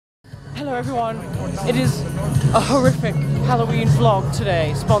Hello everyone, it is a horrific Halloween vlog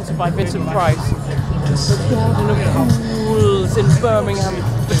today, sponsored by Vincent Price. The Garden of Ghouls in Birmingham,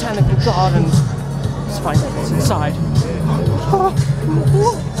 Botanical Gardens. Let's find out what's inside.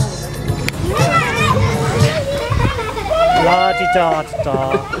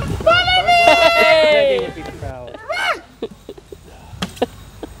 La-di-da-da-da. Hey! Would be proud.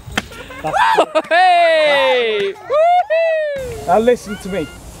 Hey! Now listen to me,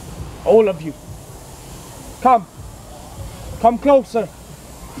 all of you. Come closer.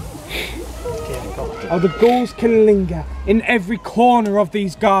 Oh, the ghouls can linger in every corner of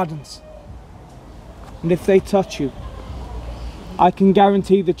these gardens. And if they touch you, I can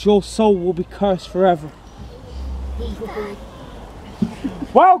guarantee that your soul will be cursed forever.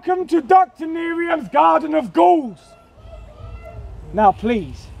 Welcome to Dr. Nerian's Garden of Ghouls. Now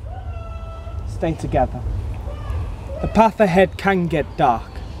please, stay together. The path ahead can get dark.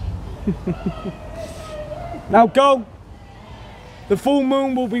 Now go. The full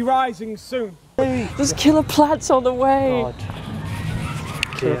moon will be rising soon. There's killer plants on the way. God.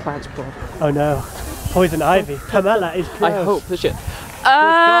 Killer Dear. plants, Bob. Oh no. Poison ivy. Pamela is close. I hope this shit.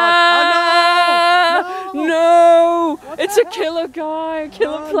 God. Oh, no! It's a killer guy, a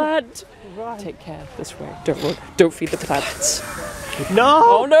killer plant. Right. Take care this way. Don't feed the plants. No!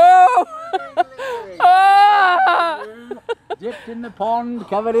 Oh no! Ah! Dipped in the pond,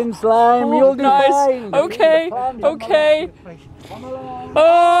 covered in slime, Oh, you'll do nice. fine. Okay, okay.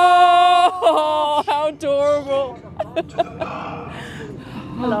 Oh, how adorable.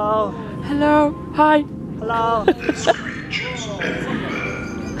 Hello. Hello, hi. Hello.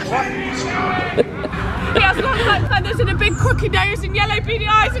 He has long black feathers and a big crooked nose and yellow beady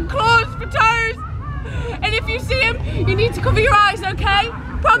eyes and claws for toes. And if you see him, you need to cover your eyes, okay?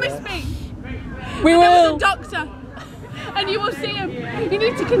 Promise me. We There was will. a doctor, and you will see him. You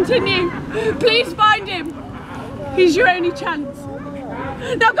need to continue. Please find him. He's your only chance.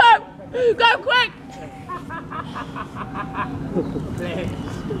 Now go! Go quick!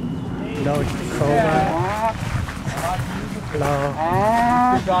 No, it's Cobra. Hello.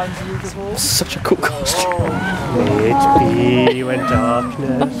 Such a cool costume. It be when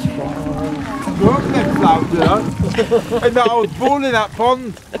darkness falls. And I was born in that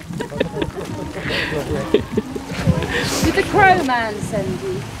pond. Did the crow man send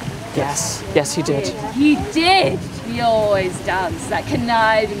you? Yes, yes he did. He did! He always does, that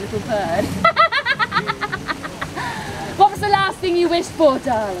conniving little bird. What was the last thing you wished for,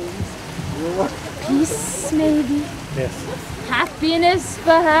 darlings? Peace, maybe? Yes. Happiness,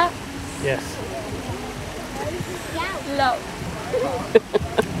 perhaps? Yes. Love.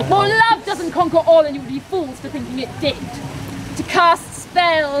 Well, love doesn't conquer all, and you would be fools for thinking it did. To cast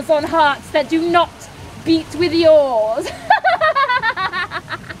spells on hearts that do not beat with yours.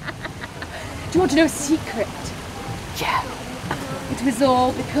 Do you want to know a secret? Yeah. It was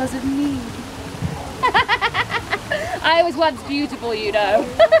all because of me. I was once beautiful, you know.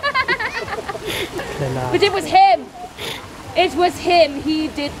 But it was him. It was him. He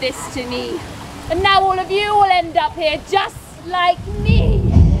did this to me. And now all of you will end up here just like me.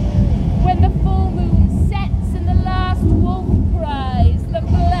 When the full moon sets and the last wolf cries, the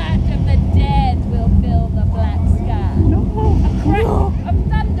black of the dead will fill the black sky. A crack of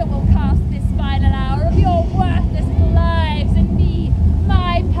thunder will cast this final hour of your worthless lives, and me,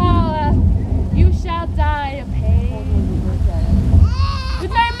 my power, you shall die of pain.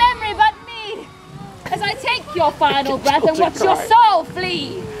 With no memory but me, as I take your final breath and watch your soul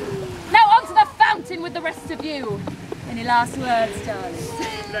flee. Now onto the fountain with the rest of you. Any last words, darling?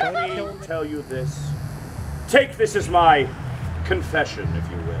 Let me tell you this. Take this as my confession, if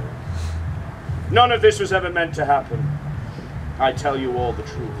you will. None of this was ever meant to happen. I tell you all the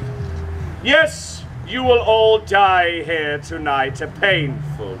truth. Yes, you will all die here tonight, a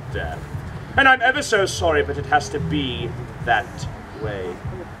painful death. And I'm ever so sorry, but it has to be that way.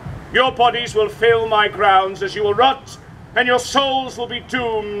 Your bodies will fill my grounds as you will rot, and your souls will be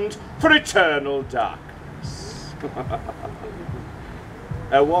doomed for eternal darkness.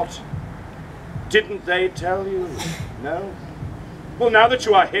 What? Didn't they tell you? No? Well, now that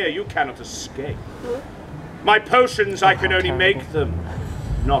you are here, you cannot escape. My potions, I can only make them,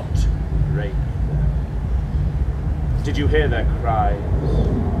 not break them. Did you hear their cries?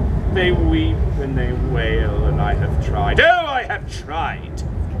 They weep and they wail, and I have tried. Oh, I have tried!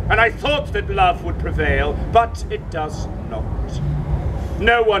 And I thought that love would prevail, but it does not.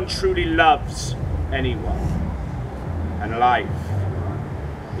 No one truly loves anyone. And life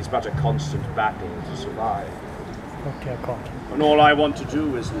is but a constant battle to survive. Okay, God. And all I want to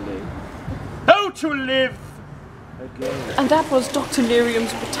do is live. Oh, to live! And that was Dr.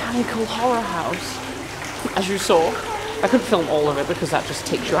 Nerium's Botanical Horror House. As you saw, I couldn't film all of it because that just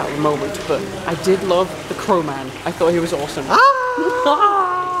takes you out of the moment, but I did love the Crowman. I thought he was awesome.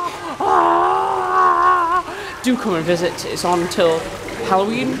 Do come and visit. It's on until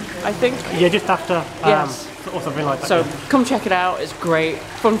Halloween, I think. Yeah, just after. Yes. Or something like that. So come check it out. It's great.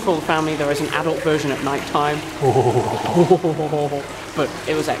 Fun for the family. There is an adult version at night time. But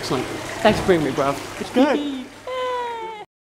it was excellent. Thanks for bringing me, bruv. It's good.